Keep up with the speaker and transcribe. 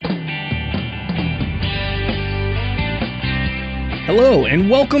Hello, and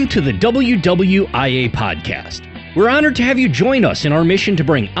welcome to the WWIA podcast. We're honored to have you join us in our mission to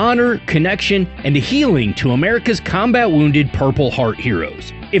bring honor, connection, and healing to America's combat wounded Purple Heart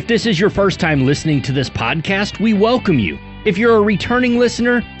heroes. If this is your first time listening to this podcast, we welcome you. If you're a returning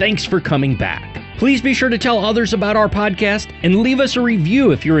listener, thanks for coming back. Please be sure to tell others about our podcast and leave us a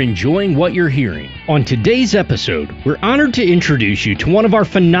review if you're enjoying what you're hearing. On today's episode, we're honored to introduce you to one of our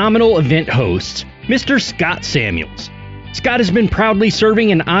phenomenal event hosts, Mr. Scott Samuels. Scott has been proudly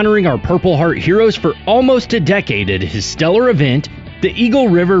serving and honoring our Purple Heart heroes for almost a decade at his stellar event, the Eagle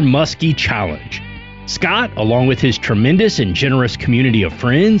River Muskie Challenge. Scott, along with his tremendous and generous community of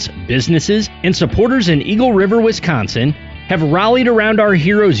friends, businesses, and supporters in Eagle River, Wisconsin, have rallied around our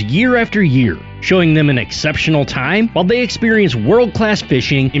heroes year after year, showing them an exceptional time while they experience world-class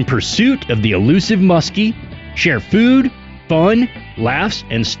fishing in pursuit of the elusive muskie, share food, fun, laughs,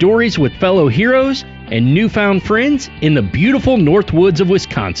 and stories with fellow heroes and newfound friends in the beautiful North Woods of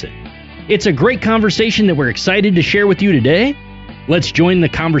Wisconsin. It's a great conversation that we're excited to share with you today. Let's join the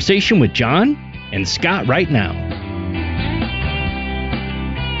conversation with John and Scott right now.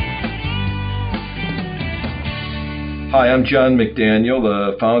 Hi, I'm John McDaniel,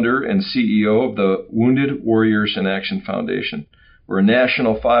 the founder and CEO of the Wounded Warriors in Action Foundation. We're a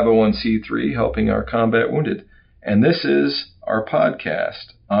national 501c3 helping our combat wounded. And this is our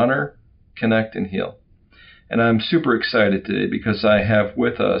podcast, Honor, Connect, and Heal. And I'm super excited today because I have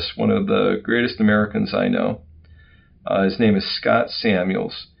with us one of the greatest Americans I know. His name is Scott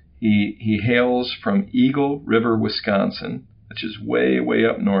Samuels. He hails from Eagle River, Wisconsin, which is way, way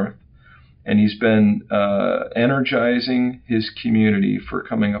up north. And he's been energizing his community for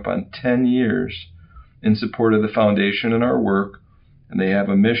coming up on 10 years in support of the foundation and our work. And they have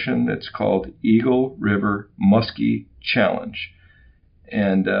a mission that's called Eagle River Muskie Challenge.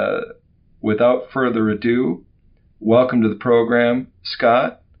 And without further ado, welcome to the program.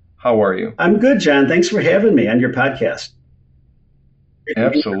 Scott, how are you? I'm good, John. Thanks for having me on your podcast.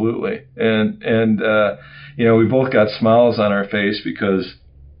 Absolutely. And you know, we both got smiles on our face because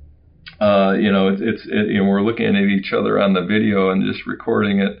we're looking at each other on the video and just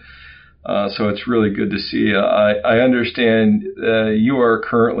recording it. So it's really good to see you. I understand you are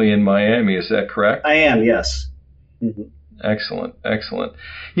currently in Miami. Is that correct? I am, yes. Mm-hmm. Excellent.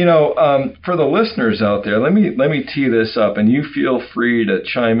 You know, for the listeners out there, let me tee this up, and you feel free to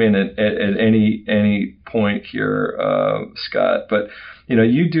chime in at any point here, Scott. But you know,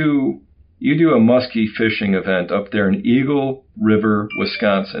 you do a muskie fishing event up there in Eagle River,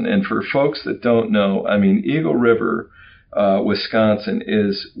 Wisconsin. And for folks that don't know, I mean, Eagle River, Wisconsin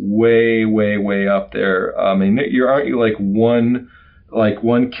is way, way, way up there. I mean, aren't you like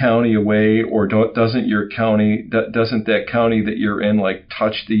one county away, or doesn't that county that you're in like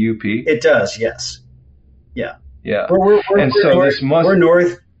touch the UP? It does, yes. Yeah. We're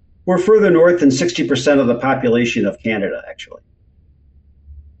north. We're further north than 60% of the population of Canada, actually.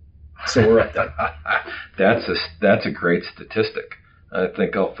 So we're up there. That's a great statistic. I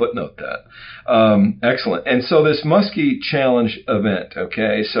think I'll footnote that. Excellent. And so this Muskie Challenge event,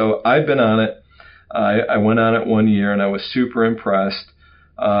 okay, so I've been on it. I went on it one year and I was super impressed.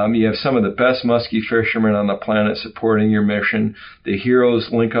 You have some of the best muskie fishermen on the planet supporting your mission. The heroes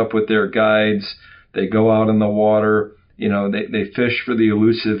link up with their guides. They go out in the water. You know, they fish for the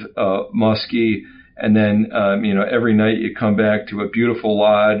elusive muskie. And then, every night you come back to a beautiful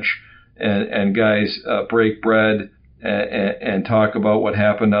lodge and guys break bread and talk about what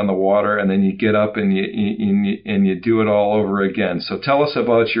happened on the water, and then you get up and you do it all over again. So tell us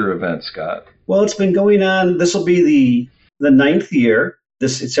about your event, Scott. Well, it's been going on. This will be the 9th year.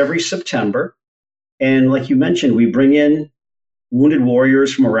 It's every September, and like you mentioned, we bring in wounded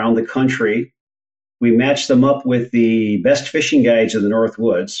warriors from around the country. We match them up with the best fishing guides in the North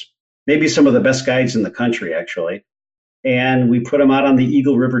Woods, maybe some of the best guides in the country, actually. And we put them out on the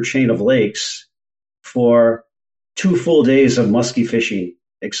Eagle River chain of lakes for 2 full days of muskie fishing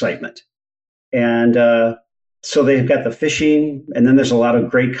excitement. And so they've got the fishing, and then there's a lot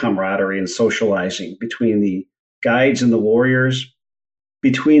of great camaraderie and socializing between the guides and the warriors,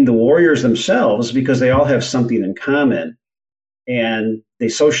 between the warriors themselves, because they all have something in common, and they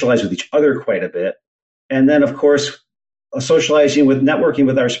socialize with each other quite a bit. And then, of course, networking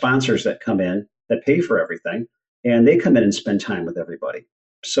with our sponsors that come in, that pay for everything, and they come in and spend time with everybody.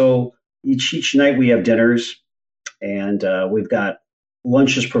 So each night we have dinners, and we've got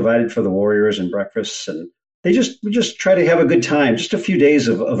lunches provided for the warriors and breakfasts, and we just try to have a good time, just a few days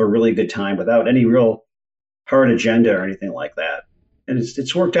of a really good time without any real hard agenda or anything like that. And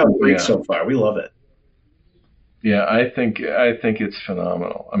it's worked out great so far. We love it. Yeah, I think it's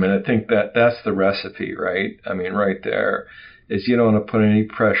phenomenal. I mean, I think that's the recipe, right? I mean, right there is you don't want to put any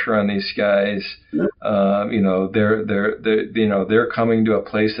pressure on these guys. They're coming to a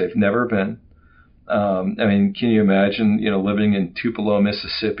place they've never been. I mean, can you imagine, living in Tupelo,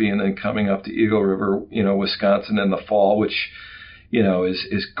 Mississippi, and then coming up to Eagle River, Wisconsin in the fall, which,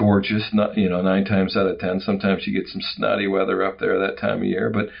 is gorgeous. Not, 9 times out of 10. Sometimes you get some snotty weather up there that time of year,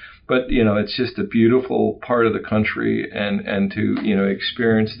 but it's just a beautiful part of the country, and to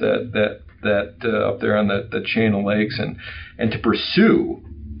experience that up there on the chain of lakes, and to pursue,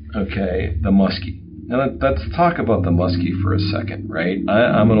 the muskie. Now let's talk about the muskie for a second, right?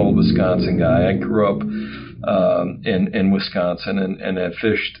 I'm an old Wisconsin guy. I grew up in Wisconsin and have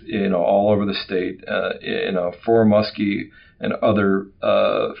fished all over the state for muskie and other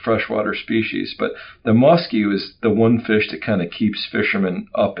freshwater species. But the muskie was the one fish that kind of keeps fishermen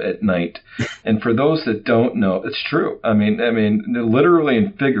up at night. And for those that don't know, it's true. I mean, literally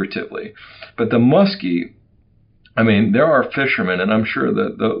and figuratively. But the muskie, I mean, there are fishermen, and I'm sure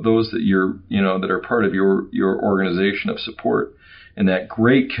that those that that are part of your organization of support in that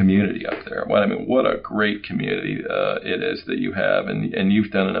great community up there. What a great community it is that you have, and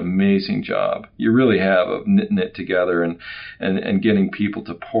you've done an amazing job. You really have, of knitting it together and getting people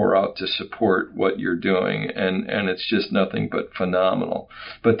to pour out to support what you're doing, and it's just nothing but phenomenal.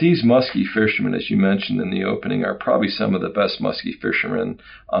 But these muskie fishermen, as you mentioned in the opening, are probably some of the best muskie fishermen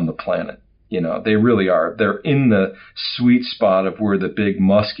on the planet. They really are. They're in the sweet spot of where the big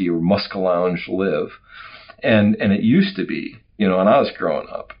muskie or muskellunge live. And it used to be, when I was growing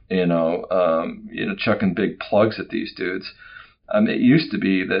up, chucking big plugs at these dudes. It used to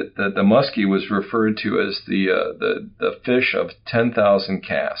be that the muskie was referred to as the fish of 10,000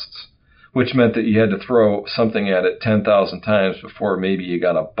 casts, which meant that you had to throw something at it 10,000 times before maybe you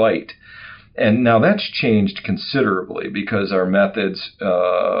got a bite. And now that's changed considerably because our methods,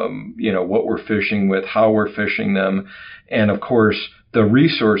 what we're fishing with, how we're fishing them, and of course the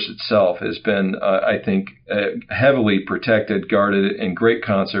resource itself has been, I think, heavily protected, guarded, and great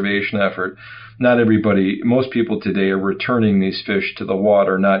conservation effort. Not everybody, most people today are returning these fish to the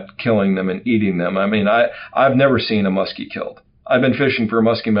water, not killing them and eating them. I mean, I've never seen a muskie killed. I've been fishing for a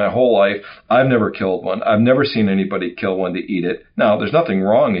muskie my whole life. I've never killed one. I've never seen anybody kill one to eat it. Now, there's nothing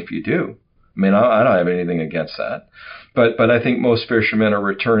wrong if you do. I mean, I don't have anything against that, but I think most fishermen are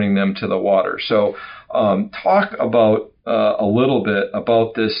returning them to the water. So, talk about a little bit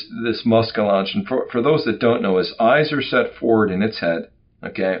about this muskellunge. And for those that don't know, his eyes are set forward in its head,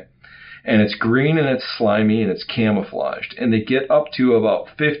 okay, and it's green and it's slimy and it's camouflaged, and they get up to about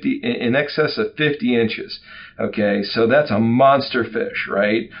in excess of 50 inches. Okay, so that's a monster fish,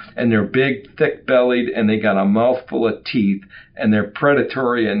 right? And they're big, thick-bellied, and they got a mouthful of teeth, and they're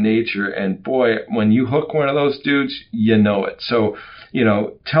predatory in nature. And boy, when you hook one of those dudes, you know it. So,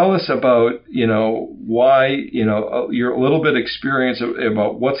 tell us about, why, your little bit of experience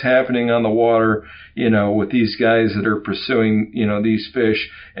about what's happening on the water, with these guys that are pursuing, these fish,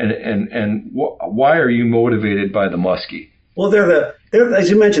 and why are you motivated by the muskie? Well, they're as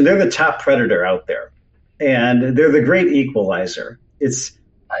you mentioned, they're the top predator out there. And they're the great equalizer. It's,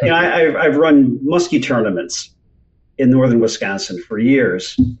 I've run muskie tournaments in northern Wisconsin for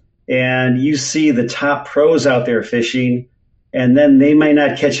years, and you see the top pros out there fishing, and then they might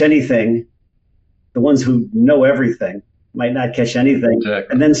not catch anything. The ones who know everything might not catch anything.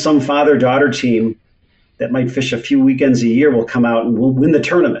 Exactly. And then some father-daughter team that might fish a few weekends a year will come out and will win the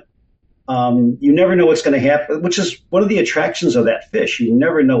tournament. You never know what's going to happen, which is one of the attractions of that fish. You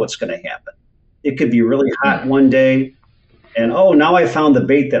never know what's going to happen. It could be really hot one day, and now I found the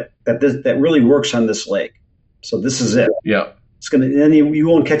bait that really works on this lake. So this is it. Yeah, then you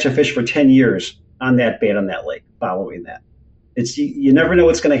won't catch a fish for 10 years on that bait on that lake. Following that, you never know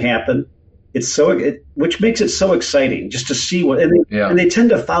what's going to happen. Which makes it so exciting just to see what. And they tend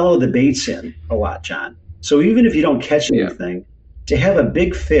to follow the baits in a lot, John. So even if you don't catch anything, to have a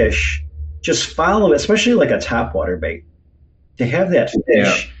big fish, just follow it, especially like a topwater bait. To have that fish.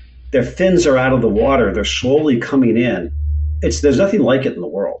 Yeah. Their fins are out of the water. They're slowly coming in. There's nothing like it in the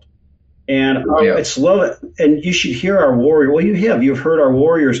world. And it's love. And you should hear our warrior. Well, you've heard our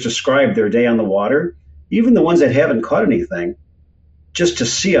warriors describe their day on the water. Even the ones that haven't caught anything, just to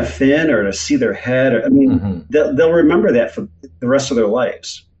see a fin or to see their head. They'll remember that for the rest of their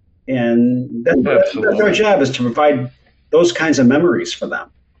lives. And that's our job, is to provide those kinds of memories for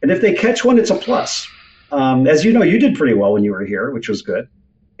them. And if they catch one, it's a plus. As you know, you did pretty well when you were here, which was good.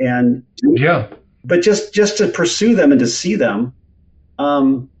 But just to pursue them and to see them,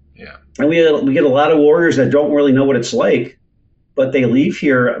 and we get a lot of warriors that don't really know what it's like, but they leave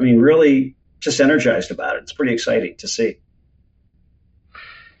here. I mean, really, just energized about it. It's pretty exciting to see.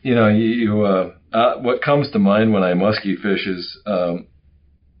 You know, what comes to mind when I muskie fish is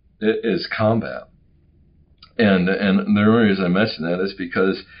combat. And the only reason I mention that is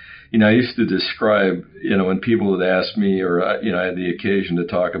because, you know, I used to describe, you know, when people would ask me, or, you know, I had the occasion to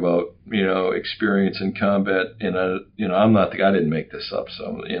talk about, you know, experience in combat, and I didn't make this up.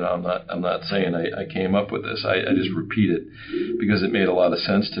 So, you know, I'm not saying I came up with this. I just repeat it because it made a lot of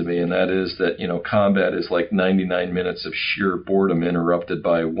sense to me. And that is that, you know, combat is like 99 minutes of sheer boredom interrupted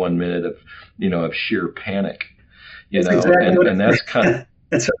by 1 minute of, you know, of sheer panic, you know, exactly and that's kind of,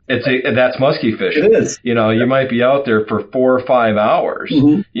 that's muskie fishing. It is. You know, you might be out there for 4 or 5 hours,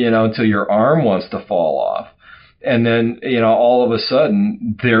 mm-hmm. you know, until your arm wants to fall off. And then, you know, all of a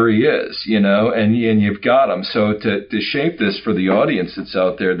sudden, there he is, you know, and you've got him. So to shape this for the audience that's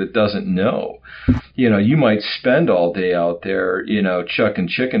out there that doesn't know, you know, you might spend all day out there, you know, chucking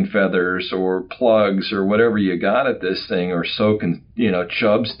chicken feathers or plugs or whatever you got at this thing, or soaking, you know,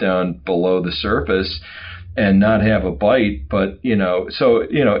 chubs down below the surface and not have a bite. But, you know, so,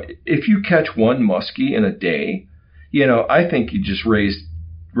 you know, if you catch one muskie in a day, you know, I think you just raise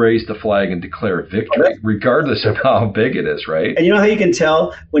the flag and declare victory, regardless of how big it is, right? And you know how you can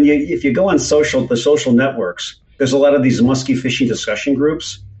tell when if you go on the social networks, there's a lot of these muskie fishing discussion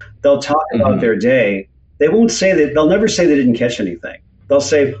groups. They'll talk about mm-hmm. their day. They won't say that. They'll never say they didn't catch anything. They'll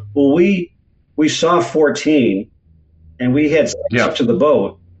say, well, we saw 14 and we had up to the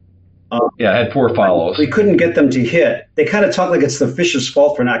boat. I had 4 follows. We couldn't get them to hit. They kind of talk like it's the fish's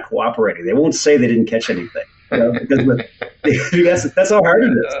fault for not cooperating. They won't say they didn't catch anything. You know, because that's how hard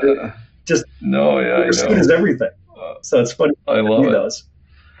it is. Just I know. is everything. So it's funny. I love it. Those.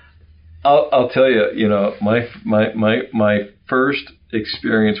 I'll tell you. You know, my first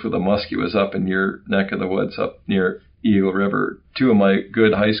experience with a muskie was up in your neck of the woods, up near Eagle River. 2 of my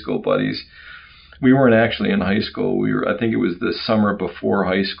good high school buddies. We weren't actually in high school. I think it was the summer before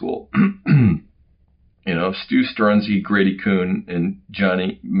high school. You know, Stu Strunzi, Grady Kuhn, and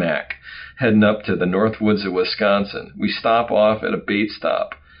Johnny Mack heading up to the north woods of Wisconsin. We stop off at a bait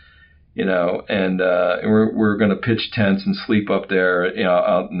stop, you know, and we're going to pitch tents and sleep up there, you know,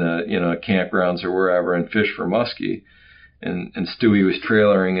 out in the, you know, campgrounds or wherever, and fish for muskie. And Stewie was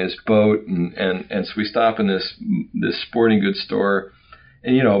trailering his boat, and so we stop in this sporting goods store.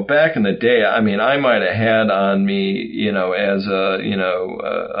 And, you know, back in the day, I mean, I might have had on me, you know, as a, you know,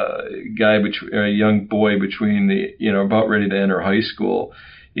 a young boy between the, you know, about ready to enter high school,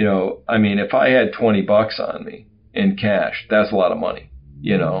 you know, I mean, if I had $20 on me in cash, that's a lot of money,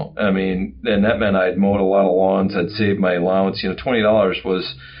 you know, I mean, and that meant I'd mowed a lot of lawns. I'd saved my allowance. You know, $20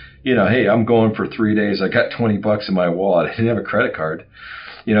 was, you know, hey, I'm going for 3 days. I got $20 in my wallet. I didn't have a credit card.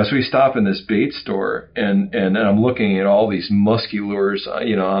 You know, so we stop in this bait store, and I'm looking at all these musky lures,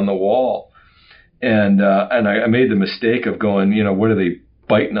 you know, on the wall, and I made the mistake of going, you know, what are they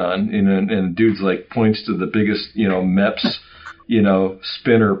biting on? And the dude's like points to the biggest, you know, Mepps, you know,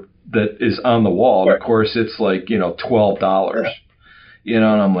 spinner that is on the wall. And of course, it's like, you know, $12, you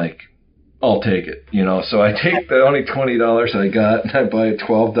know, and I'm like, I'll take it, you know. So I take the only $20 I got, and I buy a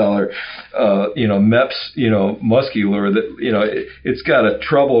 $12, you know, Mepps, you know, musky lure that, you know, it's got a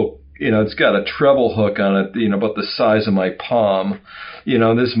treble hook on it, you know, about the size of my palm, you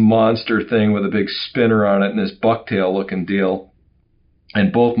know, this monster thing with a big spinner on it and this bucktail looking deal.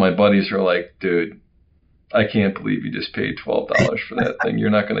 And both my buddies are like, dude, I can't believe you just paid $12 for that thing.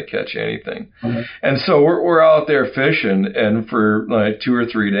 You're not going to catch anything. Mm-hmm. And so we're out there fishing, and for like 2 or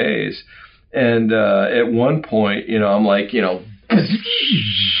 3 days. And at one point, you know, I'm like, you know,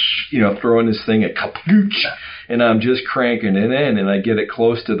 throwing this thing at kapooch, and I'm just cranking it in, and I get it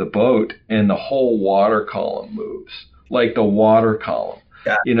close to the boat, and the whole water column moves, like the water column,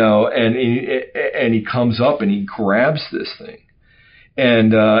 you know, and he comes up and he grabs this thing.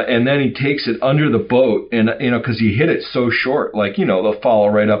 And then he takes it under the boat, and, you know, because he hit it so short, like, you know, they'll follow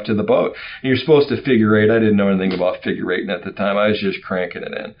right up to the boat. And you're supposed to figure eight. I didn't know anything about figure eighting at the time. I was just cranking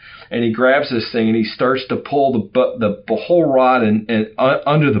it in. And he grabs this thing, and he starts to pull the whole rod and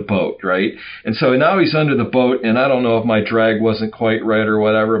under the boat, right? And so now he's under the boat, and I don't know if my drag wasn't quite right or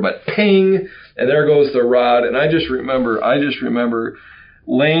whatever, but ping, and there goes the rod. And I just remember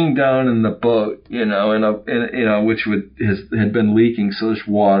laying down in the boat, you know, which had been leaking, so there's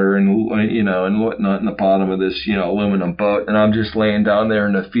water and, you know, and whatnot in the bottom of this, you know, aluminum boat, and I'm just laying down there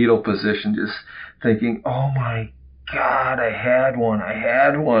in the fetal position, just thinking, oh my God, I had one,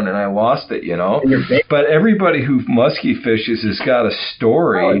 and I lost it, you know. But everybody who muskie fishes has got a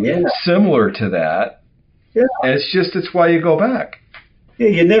story similar to that, and it's why you go back. Yeah,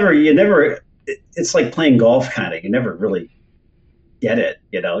 you never. It's like playing golf, kind of. You never really get it.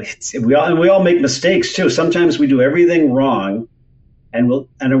 We all make mistakes too. Sometimes we do everything wrong, and we'll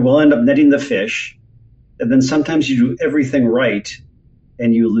end up netting the fish. And then sometimes you do everything right,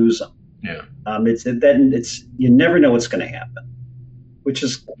 and you lose them. Yeah. It's you never know what's going to happen, which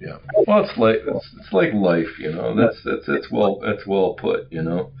is yeah. Well, it's like life, That's well put,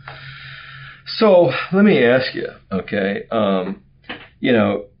 So let me ask you, okay?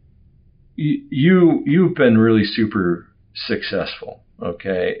 You've been really super successful,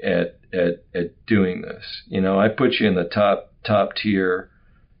 okay, at doing this. I put you in the top tier,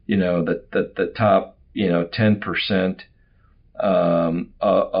 the top 10%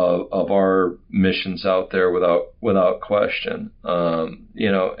 of our missions out there without question.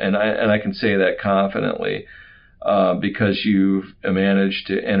 And I can say that confidently because you've managed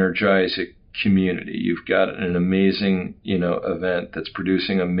to energize a community. You've got an amazing event that's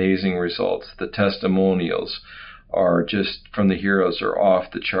producing amazing results. The testimonials are just from the heroes are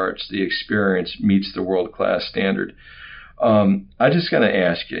off the charts. The experience meets the world-class standard. I just got to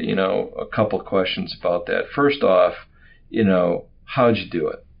ask you, a couple questions about that. First off, how'd you do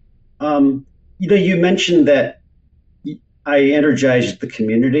it? You mentioned that I energized the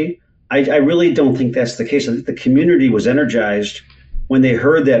community. I really don't think that's the case. I think the community was energized when they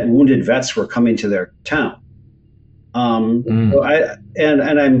heard that wounded vets were coming to their town. So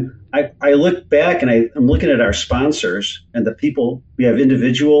I look back and I'm looking at our sponsors and the people. We have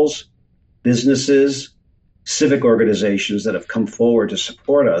individuals, businesses, civic organizations that have come forward to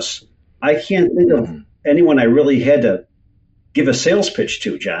support us. I can't think of anyone I really had to give a sales pitch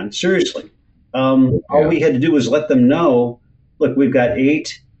to, John. Seriously. All we had to do was let them know, look, we've got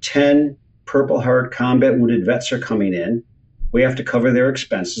 8, 10 Purple Heart combat wounded vets are coming in. We have to cover their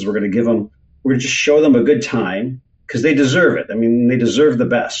expenses. We're going to just show them a good time because they deserve it. I mean, they deserve the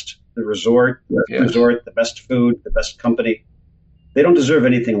best. The resort, the best food, the best company. They don't deserve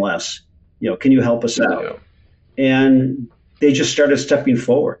anything less. Can you help us out? And they just started stepping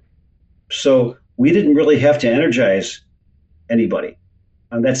forward. So we didn't really have to energize anybody.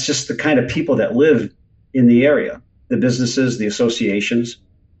 That's just the kind of people that live in the area, the businesses, the associations,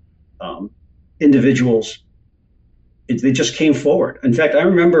 individuals. They just came forward. In fact, I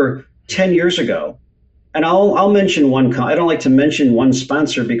remember 10 years ago, and I'll mention one. I don't like to mention one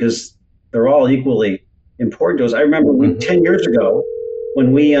sponsor because they're all equally important to us. I remember 10 years ago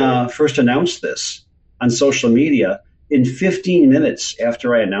when we first announced this on social media, in 15 minutes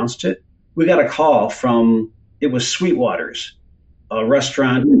after I announced it, we got a call from, it was Sweetwater's, a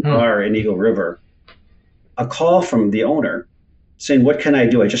restaurant and bar in Eagle River, a call from the owner saying, what can I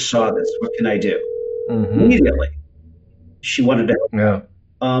do? I just saw this. What can I do? Immediately. She wanted to help. Yeah.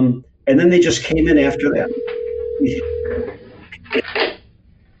 And then they just came in after that.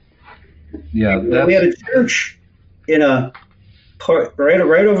 Yeah. We had a church in a part right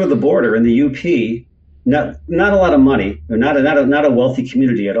over the border in the UP. Not a lot of money, not a wealthy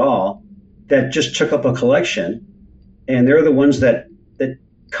community at all. That just took up a collection, and they're the ones that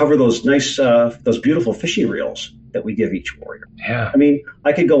cover those nice, those beautiful fishing reels that we give each warrior. Yeah. I mean,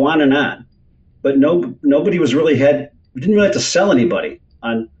 I could go on and on, but nobody was really we didn't really have to sell anybody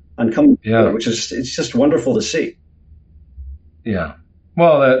on coming, which is, it's just wonderful to see. Yeah.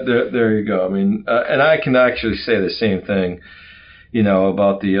 Well, there you go. I mean, and I can actually say the same thing,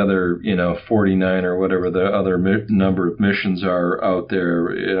 about the other, 49 or whatever the other number of missions are out there.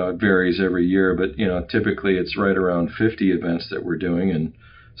 It varies every year, but, typically it's right around 50 events that we're doing in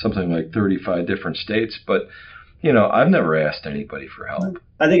something like 35 different states. But, I've never asked anybody for help.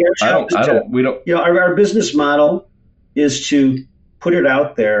 I think our business model is to put it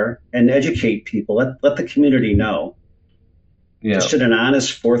out there and educate people, let the community know, just in an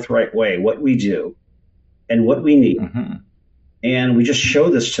honest, forthright way, what we do and what we need. And we just show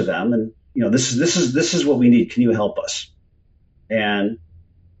this to them, and this is what we need. Can you help us? And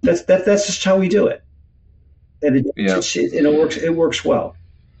that's just how we do it. And it works well.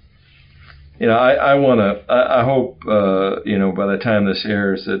 I hope by the time this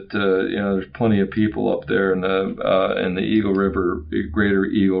airs that there's plenty of people up there in the Eagle River, greater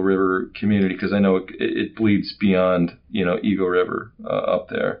Eagle River community, because I know it bleeds beyond Eagle River up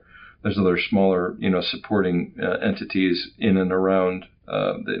there. There's other smaller supporting entities in and around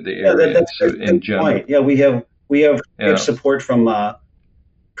the area. That's in general. Point. Yeah, we have support from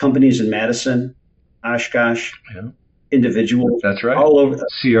companies in Madison, Oshkosh. Yeah. Individuals. That's right. All over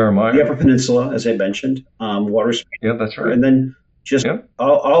C.R. Meyer. The Upper Peninsula, as I mentioned, Water Springs. Yeah, that's right. And then just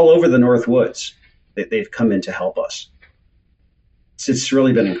all over the North Woods, they've come in to help us. It's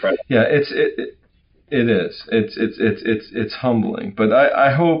really been incredible. Yeah, It is. It's humbling. But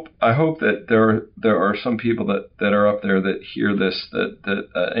I hope that there are some people that are up there that hear this that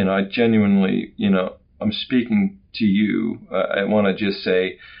I genuinely, I'm speaking to you. I want to just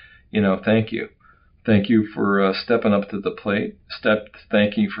say, thank you. Thank you for stepping up to the plate.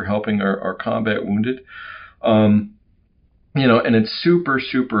 Thank you for helping our combat wounded. And it's super,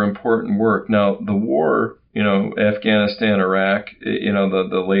 super important work. Now, the war, Afghanistan, Iraq,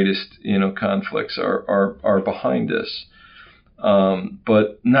 the latest, conflicts are behind us.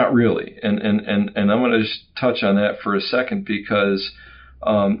 But not really. And I'm going to just touch on that for a second because,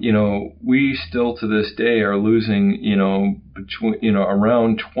 we still to this day are losing,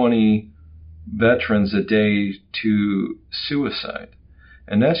 around 20 veterans a day to suicide.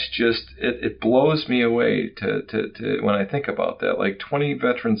 And that's just, it blows me away to when I think about that, like 20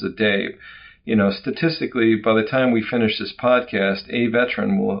 veterans a day. Statistically, by the time we finish this podcast, a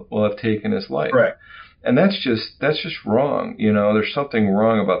veteran will have taken his life. Right. And that's just wrong. There's something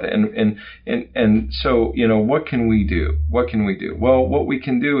wrong about that. And so, what can we do? What can we do? Well, what we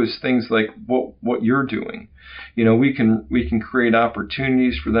can do is things like what you're doing. We can create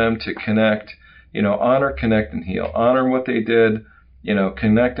opportunities for them to connect, honor, connect, and heal. Honor what they did,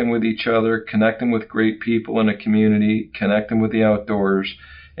 connect them with each other, connect them with great people in a community, connect them with the outdoors,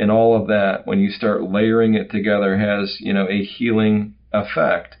 and all of that, when you start layering it together, has, a healing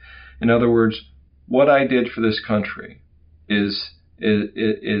effect. In other words, what I did for this country is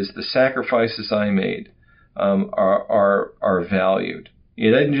the sacrifices I made are valued. I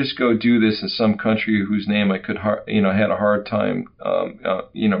didn't just go do this in some country whose name I could had a hard time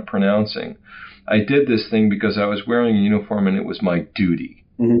pronouncing. I did this thing because I was wearing a uniform and it was my duty.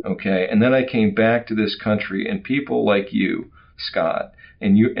 Mm-hmm. Okay, and then I came back to this country, and people like you, Scott,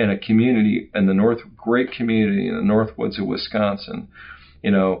 and you, and a community in the great community in the North Woods of Wisconsin,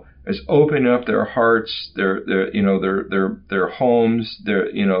 is opening up their hearts, their homes,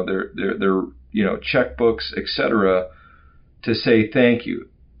 their checkbooks, etc., to say thank you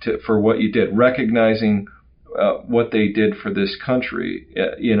for what you did, recognizing what they did for this country,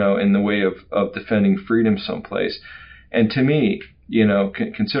 in the way of defending freedom someplace. And to me,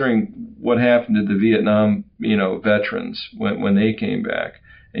 considering what happened to the Vietnam, veterans when they came back,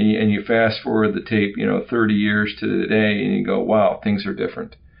 and you fast forward the tape, 30 years to today, and you go, wow, things are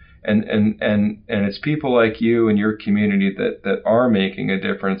different. And it's people like you and your community that are making a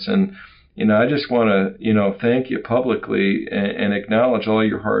difference. And, I just want to, thank you publicly and acknowledge all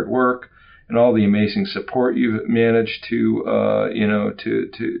your hard work and all the amazing support you've managed to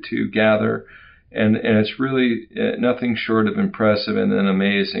gather. And it's really nothing short of impressive and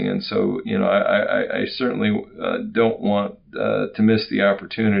amazing. And so, I certainly don't want to miss the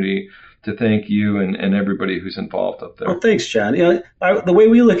opportunity to thank you and everybody who's involved up there. Well, thanks, John. The way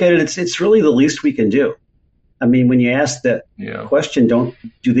we look at it, it's really the least we can do. I mean, when you ask that question,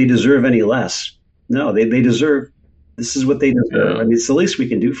 do they deserve any less? No, they deserve. This is what they deserve. I mean, it's the least we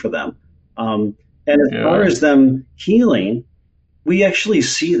can do for them. And as far as them healing, we actually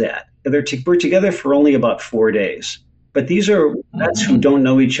see that. We're together for only about 4 days, but these are vets who don't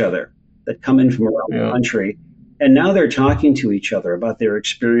know each other that come in from around the country, and now they're talking to each other about their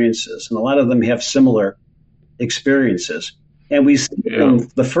experiences, and a lot of them have similar experiences. And we see them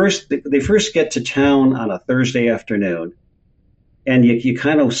they first get to town on a Thursday afternoon, and you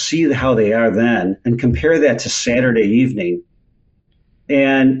kind of see how they are then, and compare that to Saturday evening,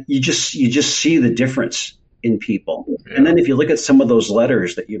 and you just see the difference in people. Yeah. And then if you look at some of those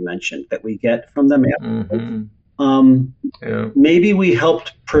letters that you mentioned that we get from them, maybe we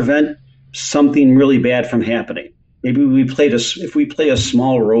helped prevent something really bad from happening. Maybe if we play a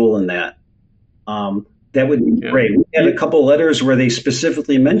small role in that, that would be great. We had a couple letters where they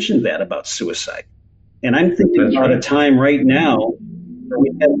specifically mentioned that about suicide. And I'm thinking about a time right now where we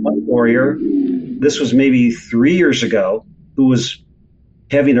had one warrior, this was maybe 3 years ago, who was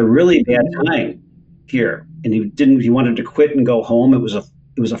having a really bad time here. And he wanted to quit and go home. It was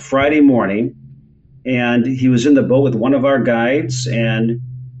a Friday morning, and he was in the boat with one of our guides, and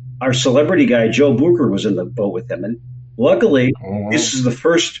our celebrity guy, Joe Booker, was in the boat with him. And luckily, this is the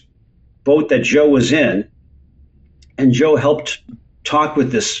first boat that Joe was in, and Joe helped talk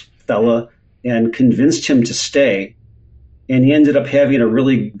with this fella and convinced him to stay, and he ended up having a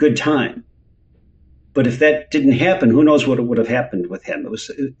really good time. But if that didn't happen, who knows what would have happened with him?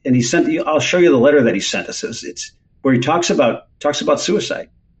 And he sent. I'll show you the letter that he sent us. It's where he talks about suicide,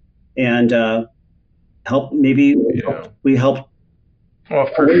 and we helped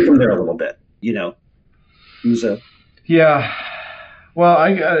away from there a little bit. It was Well,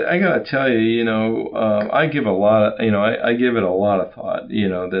 I gotta tell you, I give a lot of, I give it a lot of thought,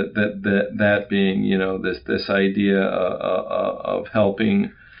 that being, this idea of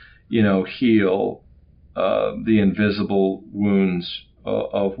helping, heal the invisible wounds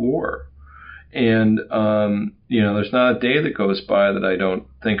of war. And, there's not a day that goes by that I don't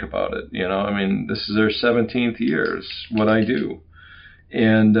think about it. I mean, this is their 17th year, is what I do.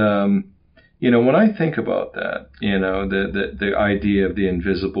 And, when I think about that, the idea of the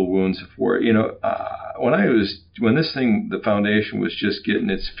invisible wounds of war, when the foundation was just getting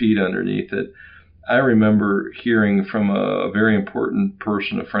its feet underneath it, I remember hearing from a very important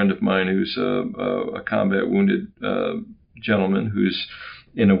person, a friend of mine who's a combat wounded gentleman who's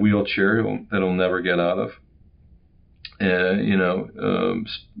in a wheelchair that'll never get out of,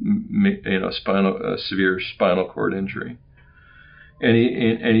 severe spinal cord injury. And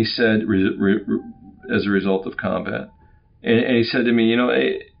he said, as a result of combat, and he said to me,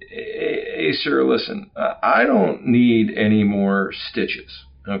 hey, sir, listen, I don't need any more stitches,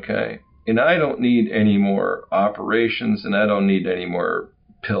 okay? And I don't need any more operations, and I don't need any more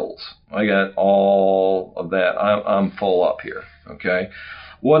pills. I got all of that. I'm full up here, okay?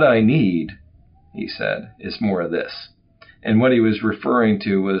 What I need, he said, is more of this. And what he was referring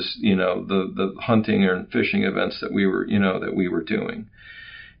to was, the hunting and fishing events that we were doing.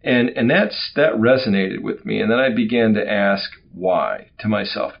 And that resonated with me. And then I began to ask why to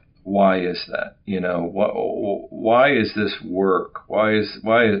myself. Why is that? Why is this work? Why is?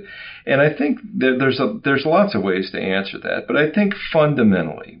 And I think that there's lots of ways to answer that. But I think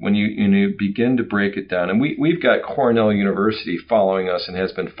fundamentally, when you begin to break it down, and we've got Cornell University following us and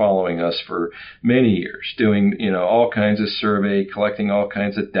has been following us for many years, doing all kinds of survey, collecting all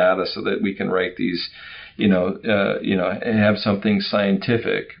kinds of data, so that we can write these, have something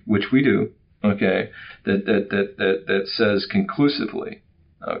scientific, which we do, okay, that says conclusively,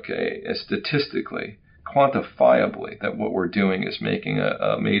 okay, statistically, quantifiably, that what we're doing is making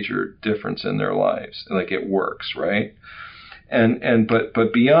a major difference in their lives. Like, it works, right?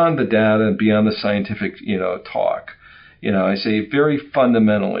 But beyond the data and beyond the scientific, talk, I say very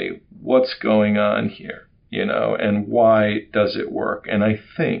fundamentally, what's going on here, and why does it work? And I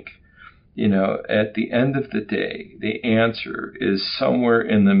think, at the end of the day, the answer is somewhere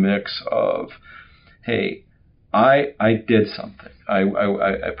in the mix of, hey, I did something. I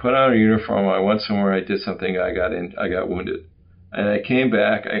put on a uniform. I went somewhere. I did something. I got wounded, and I came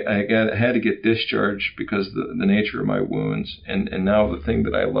back. I had to get discharged because of the nature of my wounds. And now the thing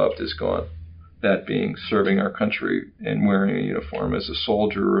that I loved is gone. That being serving our country and wearing a uniform as a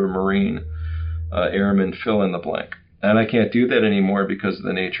soldier or a Marine, airman, fill in the blank. And I can't do that anymore because of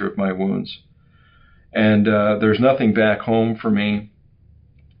the nature of my wounds. And there's nothing back home for me.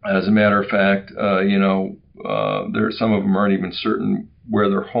 As a matter of fact, some of them aren't even certain where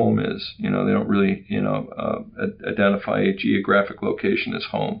their home is. They don't really, identify a geographic location as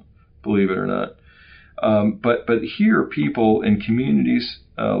home, believe it or not. But here, people in communities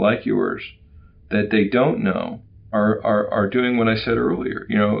like yours that they don't know are doing what I said earlier.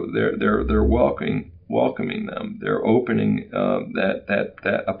 They're welcoming them. They're opening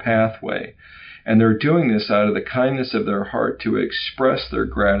that a pathway. And they're doing this out of the kindness of their heart to express their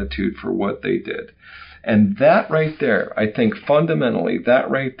gratitude for what they did. And that right there, I think fundamentally, that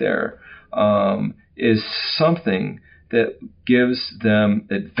right there is something that gives them,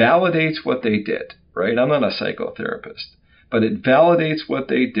 it validates what they did, right? I'm not a psychotherapist, but it validates what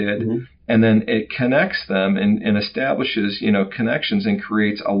they did, mm-hmm. and then it connects them and establishes, connections and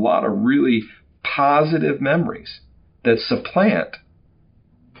creates a lot of really positive memories that supplant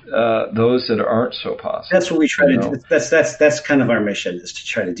those that aren't so positive. That's what we try to do. That's kind of our mission, is to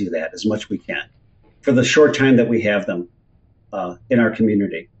try to do that as much as we can for the short time that we have them in our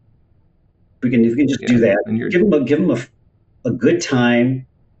community. If we can just do that, give them a good time,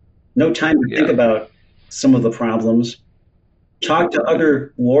 no time to think about some of the problems. Talk to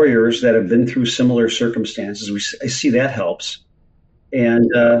other warriors that have been through similar circumstances. I see that helps, and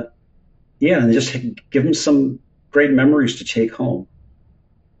and just give them some great memories to take home.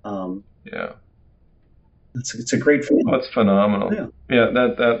 It's a great feeling. That's phenomenal. Yeah,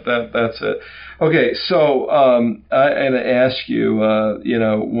 that's it. Okay, so I had to ask you,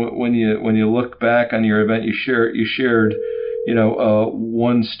 when you look back on your event, you shared,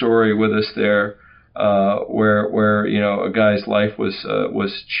 one story with us there, where a guy's life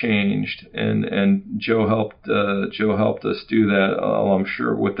was changed, and Joe helped us do that. I'm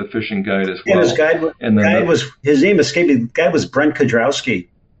sure with the fishing guide as well. And his name escaped me. The guy was Brent Kodrowski.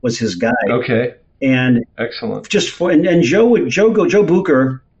 Was his guide. Okay. And excellent. Joe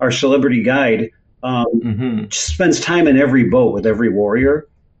Bucher, our celebrity guide, spends time in every boat with every warrior.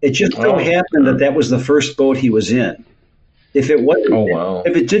 It just so happened that that was the first boat he was in. If it wasn't,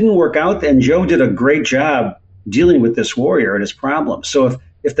 if it didn't work out, then Joe did a great job dealing with this warrior and his problem. So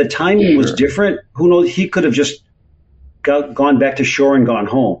if the timing was different, who knows? He could have just gone back to shore and gone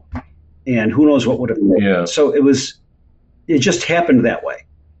home, and who knows what would have happened. Yeah. So it just happened that way,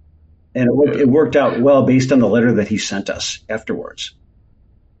 and it worked out well based on the letter that he sent us afterwards.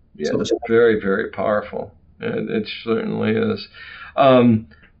 Yeah, so it's very, very powerful. It certainly is.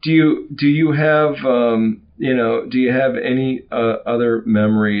 Do you have do you have any other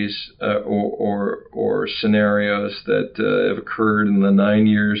memories or scenarios that have occurred in the 9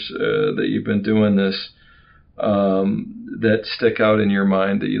 years that you've been doing this that stick out in your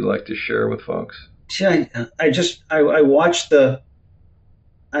mind that you'd like to share with folks? Yeah, I watch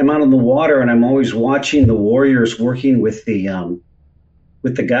I'm out on the water and I'm always watching the warriors working with the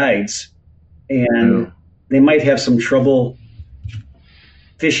guides, and they might have some trouble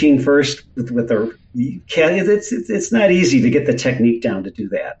fishing first with their cat. It's not easy to get the technique down to do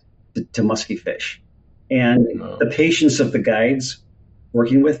that, to musky fish. And the patience of the guides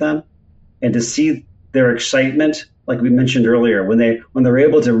working with them, and to see their excitement, like we mentioned earlier, when they're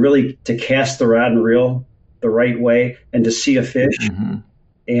able to really to cast the rod and reel the right way and to see a fish.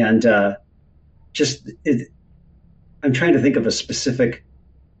 And I'm trying to think of a specific.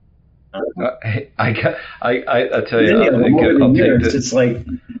 I tell you, I'll take this. It's like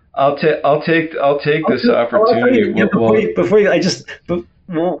I'll take this opportunity. Before you,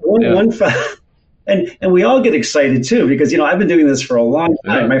 one and we all get excited too, because I've been doing this for a long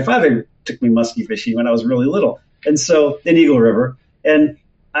time. My father took me musky fishing when I was really little, and so in Eagle River, and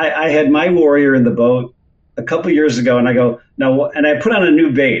I had my warrior in the boat a couple years ago, and I go now, and I put on a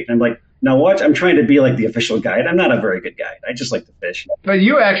new bait, and I'm like, now watch, I'm trying to be like the official guide. I'm not a very good guide. I just like to fish. But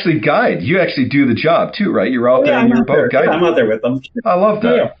you actually guide. You actually do the job too, right? You're out there in your boat guiding. I'm out there with them. I love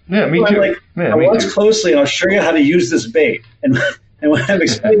that. Yeah, me too. I watch closely, and I'll show you how to use this bait. And when I'm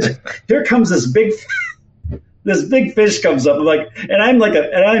explaining, here comes this big fish comes up. I'm like, and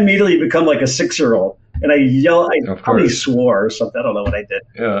I immediately become like a 6-year-old. And I yell, I probably swore or something. I don't know what I did.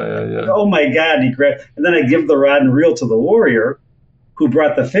 Yeah. Oh my God, he grabbed, and then I give the rod and reel to the warrior who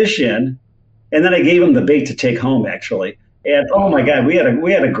brought the fish in, and then I gave him the bait to take home, actually. And oh my God, we had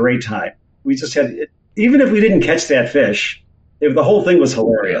a great time. We just had, even if we didn't catch that fish, the whole thing was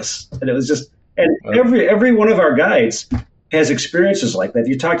hilarious. And it was just, and every one of our guides has experiences like that.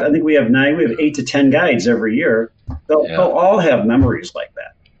 I think we have 8 to 10 guides every year. They'll all have memories like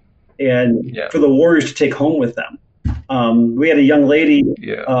that. And for the warriors to take home with them. We had a young lady,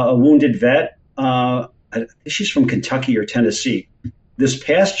 a wounded vet. She's from Kentucky or Tennessee. This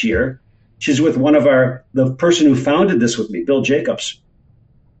past year, she's with the person who founded this with me, Bill Jacobs,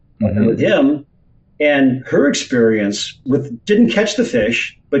 with him, and her experience didn't catch the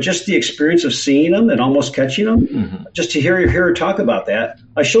fish, but just the experience of seeing them and almost catching them, just to hear her talk about that,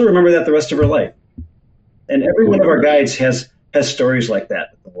 she'll remember that the rest of her life. And every one of our guides has stories like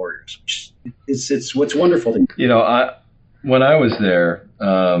that with the warriors. It's what's wonderful. When I was there,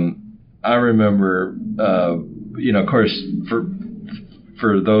 I remember, of course,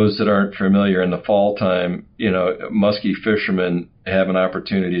 for those that aren't familiar, in the fall time, musky fishermen have an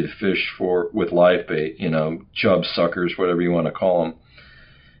opportunity to fish with live bait, chub suckers, whatever you want to call them.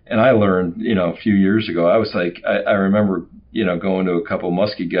 And I learned, a few years ago, I was like, I remember, going to a couple of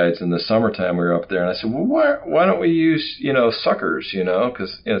musky guides in the summertime. We were up there, and I said, well, why don't we use, suckers,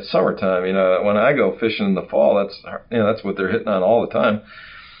 because it's summertime. When I go fishing in the fall, that's what they're hitting on all the time.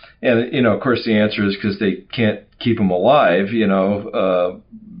 And, of course, the answer is because they can't keep them alive,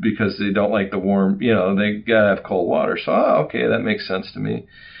 because they don't like the warm, they got to have cold water. So, okay, that makes sense to me.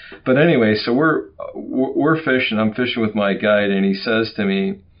 But anyway, so we're fishing. I'm fishing with my guide, and he says to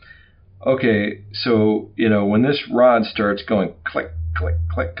me, okay, so, when this rod starts going click, click,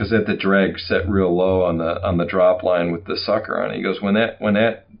 click, because the drag set real low on the drop line with the sucker on it. He goes, when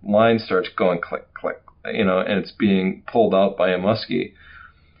that line starts going click, click, and it's being pulled out by a muskie,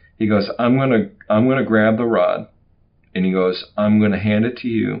 he goes, I'm gonna grab the rod, and he goes, I'm gonna hand it to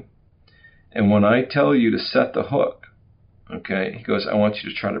you, and when I tell you to set the hook, okay, he goes, I want you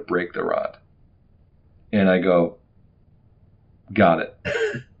to try to break the rod. And I go, got it.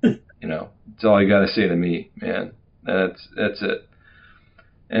 That's all you got to say to me, man. That's it.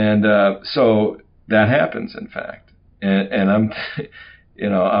 And so that happens, in fact. And I'm,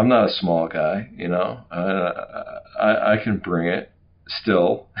 I'm not a small guy. I can bring it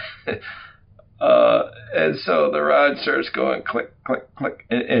still. And so the rod starts going click, click, click,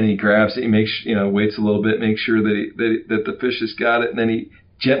 and he grabs it. He makes, waits a little bit, makes sure that the fish has got it, and then he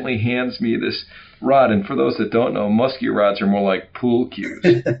gently hands me this rod. And for those that don't know, muskie rods are more like pool cues.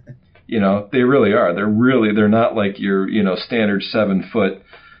 They really are. They're not like your, standard 7-foot,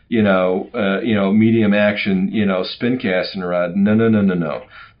 medium action, spin casting rod. No.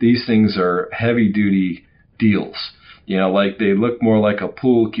 These things are heavy duty deals. Like they look more like a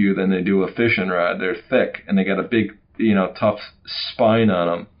pool cue than they do a fishing rod. They're thick and they got a big, tough spine on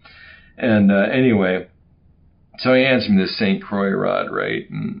them. And anyway, so he hands me this St. Croix rod, right,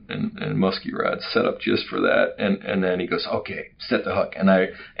 and muskie rod set up just for that. And then he goes, okay, set the hook. And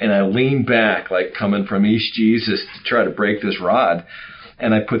I lean back like coming from East Jesus to try to break this rod.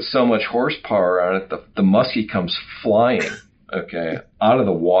 And I put so much horsepower on it, the muskie comes flying, okay, out of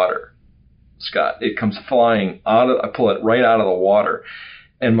the water. Scott, it comes flying I pull it right out of the water.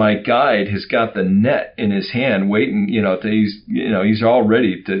 And my guide has got the net in his hand waiting, he's all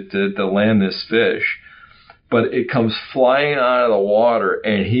ready to land this fish. But it comes flying out of the water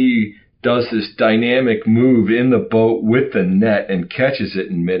and he does this dynamic move in the boat with the net and catches it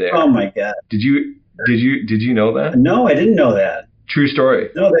in midair. Oh my God. Did you know that? No, I didn't know that. True story.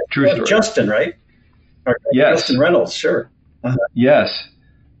 No, True story. Justin, right? Yes. Justin Reynolds, sure. Uh-huh. Yes,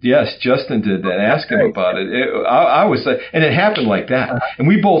 Justin did that. Ask him about it. I was like, and it happened like that. And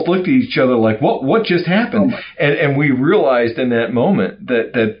we both looked at each other like, what just happened? And we realized in that moment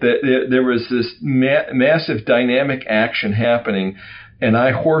that there was this massive dynamic action happening. And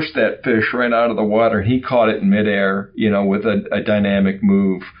I horsed that fish right out of the water. And he caught it in midair, with a dynamic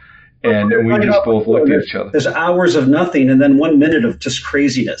move. And we just both looked at each other. There's hours of nothing and then 1 minute of just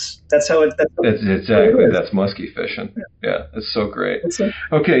craziness. That's how it. That's exactly. That's muskie fishing. Yeah, it's so great.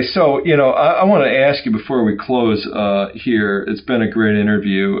 Okay, so I want to ask you before we close here. It's been a great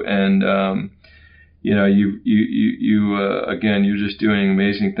interview, and you again, you're just doing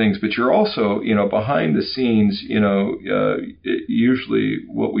amazing things. But you're also behind the scenes. Usually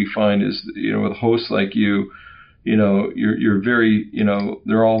what we find is with hosts like you. You're very,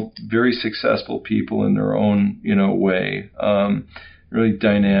 they're all very successful people in their own, way. Really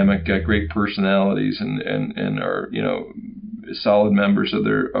dynamic, got great personalities, and are, solid members of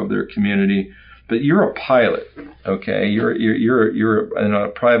their community. But you're a pilot, okay? You're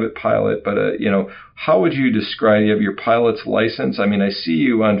a private pilot, but how would you describe? You have your pilot's license. I mean, I see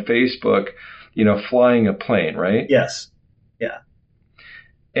you on Facebook, flying a plane, right? Yes. Yeah.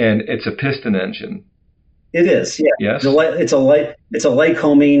 And it's a piston engine. It is, yeah. Yes. It's a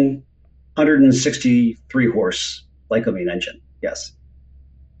Lycoming 163 horse Lycoming engine. Yes.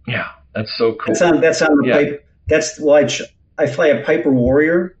 Yeah, that's so cool. That's on the pipe. I fly a Piper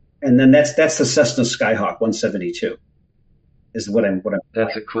Warrior, and then that's the Cessna Skyhawk 172. Is what I'm.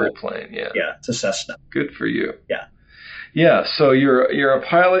 That's a cool plane. Yeah. Yeah, it's a Cessna. Good for you. Yeah. Yeah. So you're a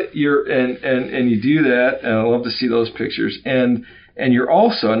pilot. And you do that. And I love to see those pictures. And you're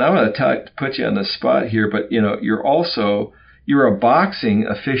also, and I'm going to put you on the spot here, but you're a boxing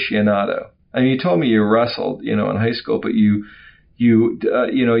aficionado. I mean, you told me you wrestled, in high school, but and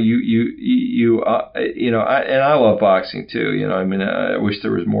I love boxing too. I mean, I wish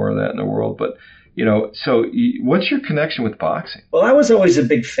there was more of that in the world, but so what's your connection with boxing? Well, I was always a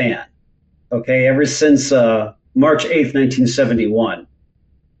big fan. Okay, ever since March 8th, 1971,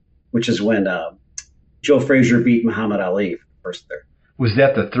 which is when Joe Frazier beat Muhammad Ali. First there. Was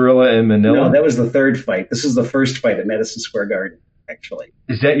that the Thrilla in Manila? No, that was the third fight. This is the first fight at Madison Square Garden, actually.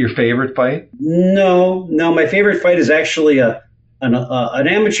 Is that your favorite fight? No. My favorite fight is actually an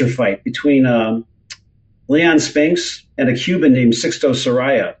amateur fight between Leon Spinks and a Cuban named Sixto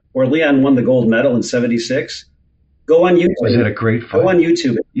Saraya, where Leon won the gold medal in '76. Go on YouTube. Was it a great fight? Go on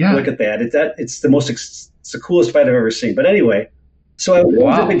YouTube. Yeah. Look at that. It's the coolest fight I've ever seen. But anyway, so I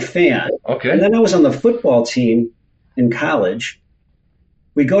was a big fan. Okay. And then I was on the football team in college.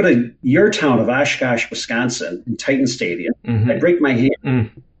 We go to your town of Oshkosh, Wisconsin, in Titan Stadium. Mm-hmm. I break my hand.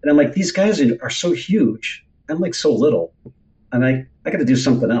 And I'm like, these guys are so huge. I'm like so little. And I got to do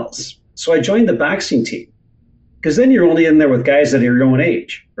something else. So I joined the boxing team. Because then you're only in there with guys that are your own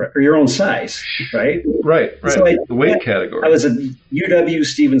age, right, or your own size, right? Right. So the weight category. I was at UW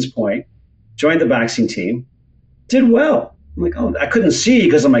Stevens Point, joined the boxing team, did well. I'm like, I couldn't see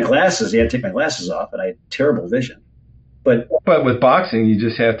because of my glasses. You had to take my glasses off, and I had terrible vision. But with boxing, you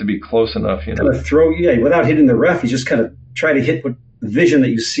just have to be close enough, kind of throw, without hitting the ref, you just kind of try to hit with the vision that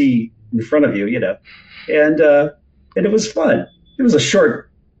you see in front of you, and it was fun. It was a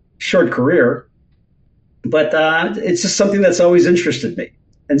short career, but it's just something that's always interested me.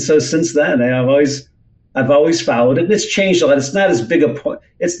 And so since then, I've always followed it. And it's changed a lot. It's not as big a point.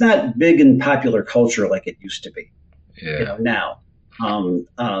 It's not big in popular culture like it used to be, now.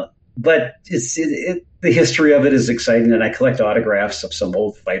 But the history of it is exciting, and I collect autographs of some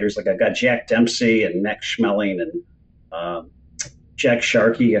old fighters. Like I've got Jack Dempsey and Max Schmeling and Jack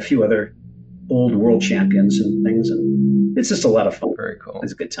Sharkey, a few other old world champions and things, and it's just a lot of fun. Very cool.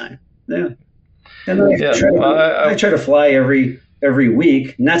 It's a good time. Yeah. And I try to fly every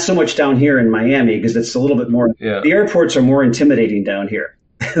week, not so much down here in Miami because it's a little bit more. Yeah. The airports are more intimidating down here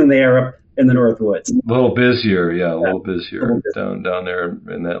than they are up in the North Woods. A little busier, a little busier down there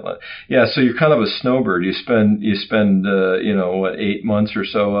in that line. Yeah, so you're kind of a snowbird. You spend 8 months or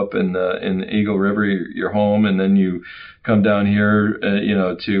so up in Eagle River, your home, and then you come down here,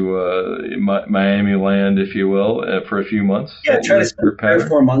 to Miami land, if you will, for a few months. Yeah, try to spend 3 or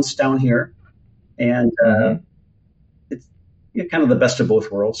 4 months down here, and it's kind of the best of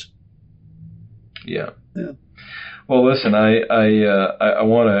both worlds. Yeah. Well, listen, I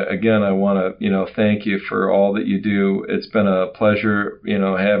want to thank you for all that you do. It's been a pleasure,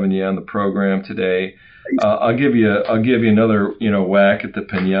 having you on the program today. I'll give you another, whack at the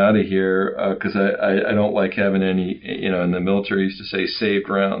piñata here, because I don't like having any, in the military used to say saved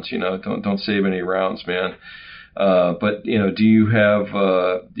rounds, don't save any rounds, man. But do you have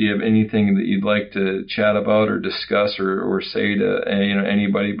anything that you'd like to chat about or discuss or say to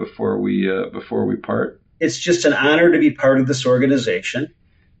anybody before we part? It's just an honor to be part of this organization.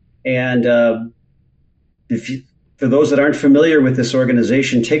 And for those that aren't familiar with this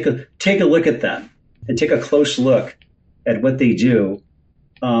organization, take a look at them and take a close look at what they do.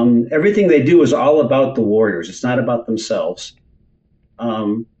 Everything they do is all about the warriors. It's not about themselves.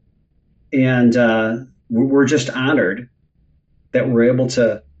 And we're just honored that we're able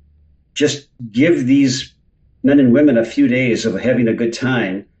to just give these men and women a few days of having a good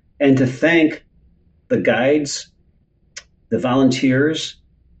time, and to thank the guides, the volunteers,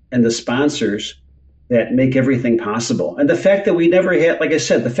 and the sponsors that make everything possible. And the fact that we never had, like I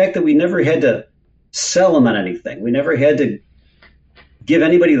said, the fact that we never had to sell them on anything. We never had to give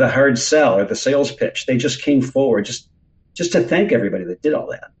anybody the hard sell or the sales pitch. They just came forward just to thank everybody that did all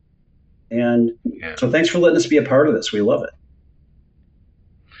that. And so thanks for letting us be a part of this. We love it.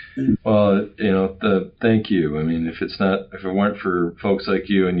 Well, thank you. I mean, if it weren't for folks like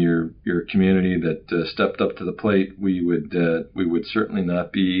you and your community that stepped up to the plate, we would certainly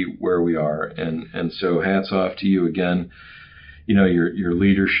not be where we are. And so hats off to you again. Your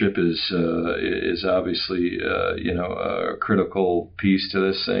leadership is obviously a critical piece to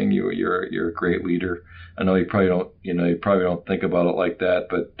this thing. You're a great leader. I know you probably don't think about it like that,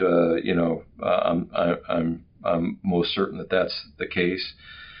 but I'm most certain that that's the case.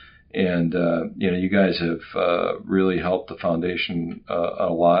 And you guys have really helped the foundation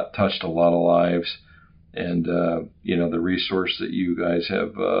a lot, touched a lot of lives, and the resource that you guys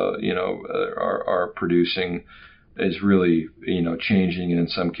have are producing is really changing and in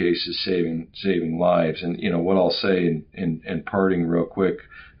some cases saving lives. And what I'll say in parting real quick,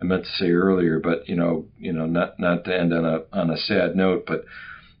 I meant to say earlier, but not to end on a sad note, but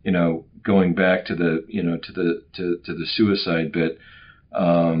going back to the to the suicide bit.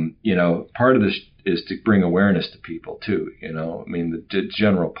 Part of this is to bring awareness to people too, the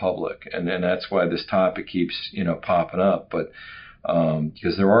general public. And that's why this topic keeps, popping up. But,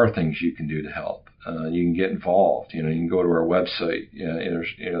 because there are things you can do to help. You can get involved, you can go to our website,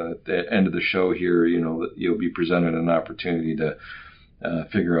 at the end of the show here, you'll be presented an opportunity to,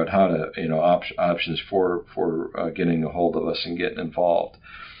 figure out how to, options for getting a hold of us and getting involved.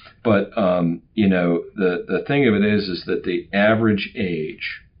 But the thing of it is that the average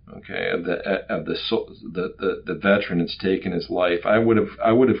age, of the veteran that's taken his life, I would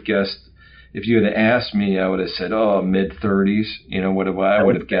have guessed, if you had asked me, I would have said, mid-30s. I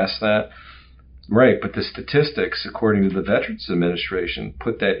would have guessed that, right? But the statistics, according to the Veterans Administration,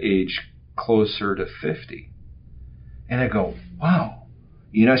 put that age closer to 50. And I go, wow.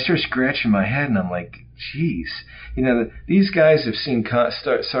 I start scratching my head, and I'm like, geez, these guys have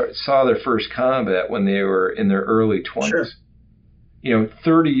saw their first combat when they were in their early 20s. Sure.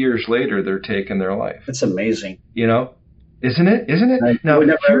 30 years later, they're taking their life. It's amazing. Isn't it? Now,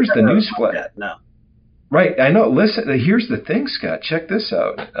 here's the newsflash. No. Right. I know. Listen, here's the thing, Scott. Check this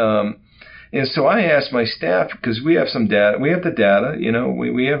out. And so I asked my staff, because we have some data. We have the data.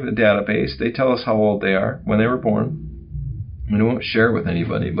 We have a database. They tell us how old they are when they were born. I won't share it with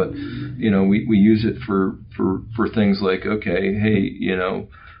anybody, but we use it for things like, okay, hey,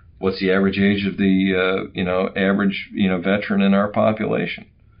 what's the average age of the average veteran in our population?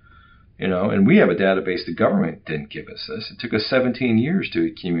 And we have a database. The government didn't give us this. It took us 17 years to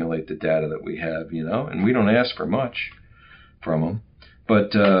accumulate the data that we have, and we don't ask for much from them.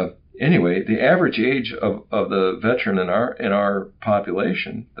 But anyway, the average age of the veteran in our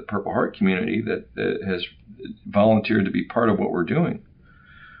population, the Purple Heart community that has volunteered to be part of what we're doing,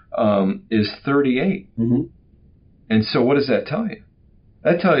 is 38. Mm-hmm. And so what does that tell you?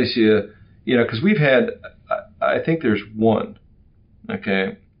 That tells you, because we've had, I think there's one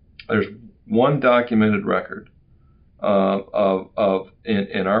documented record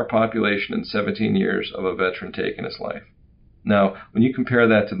in our population in 17 years of a veteran taking his life. Now, when you compare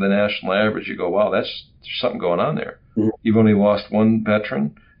that to the national average, you go, wow, there's something going on there. Mm-hmm. You've only lost one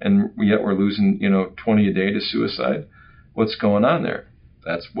veteran, and yet we're losing, 20 a day to suicide. What's going on there?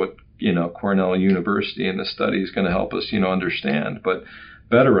 That's what, Cornell University and the study is going to help us, understand, but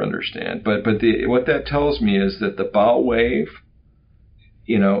better understand. But what that tells me is that the bow wave,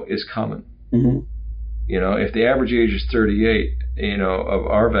 is coming. Mm-hmm. If the average age is 38, of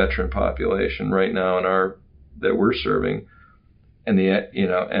our veteran population right now that we're serving, and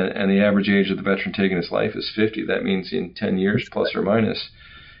the average age of the veteran taking his life is 50, that means in 10 years plus or minus,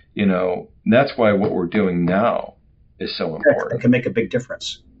 that's why what we're doing now is so important. It can make a big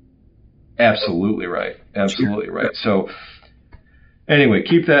difference. Absolutely right. Absolutely right. So anyway,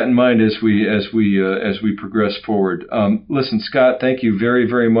 keep that in mind as we progress forward. Listen, Scott, thank you very,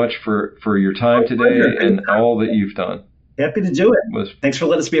 very much for your time today and all that you've done. Happy to do it. Thanks for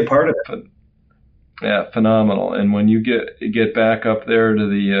letting us be a part of it. Yeah, phenomenal. And when you get back up there to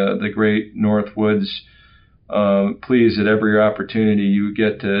the great North Woods, please, at every opportunity you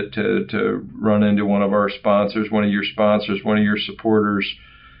get to run into one of our sponsors, one of your supporters,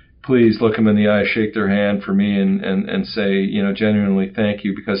 please look them in the eye, shake their hand for me, and say, genuinely thank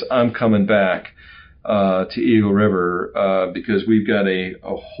you, because I'm coming back to Eagle River because we've got a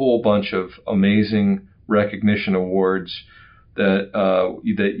whole bunch of amazing recognition awards that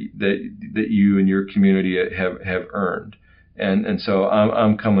you and your community have earned, and so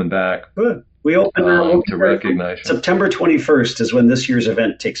I'm coming back. Good. We open to recognize September 21st is when this year's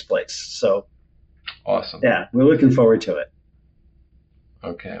event takes place. So awesome. Yeah, we're looking forward to it.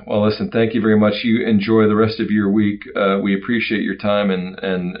 Okay. Well, listen, thank you very much. You enjoy the rest of your week. We appreciate your time,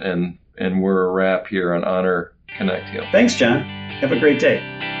 and we're a wrap here on Honor Connect Heal. Thanks, John. Have a great day.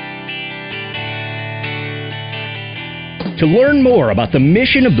 To learn more about the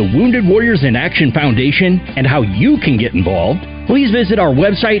mission of the Wounded Warriors in Action Foundation and how you can get involved, please visit our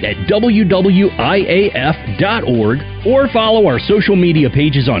website at WWIAF.org or follow our social media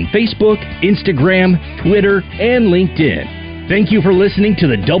pages on Facebook, Instagram, Twitter, and LinkedIn. Thank you for listening to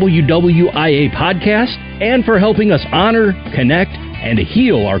the WWIA podcast and for helping us honor, connect, and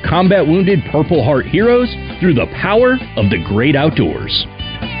heal our combat wounded Purple Heart heroes through the power of the great outdoors.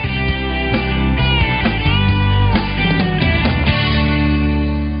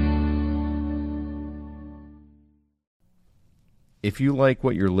 If you like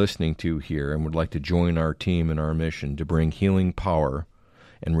what you're listening to here and would like to join our team in our mission to bring healing power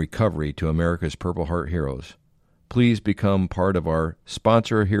and recovery to America's Purple Heart heroes, please become part of our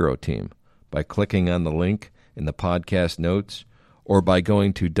Sponsor a Hero team by clicking on the link in the podcast notes or by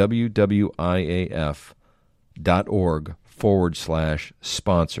going to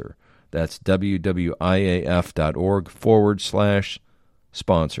WWIAF.org/sponsor. That's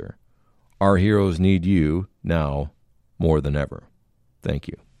WWIAF.org/sponsor. Our heroes need you now more than ever. Thank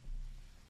you.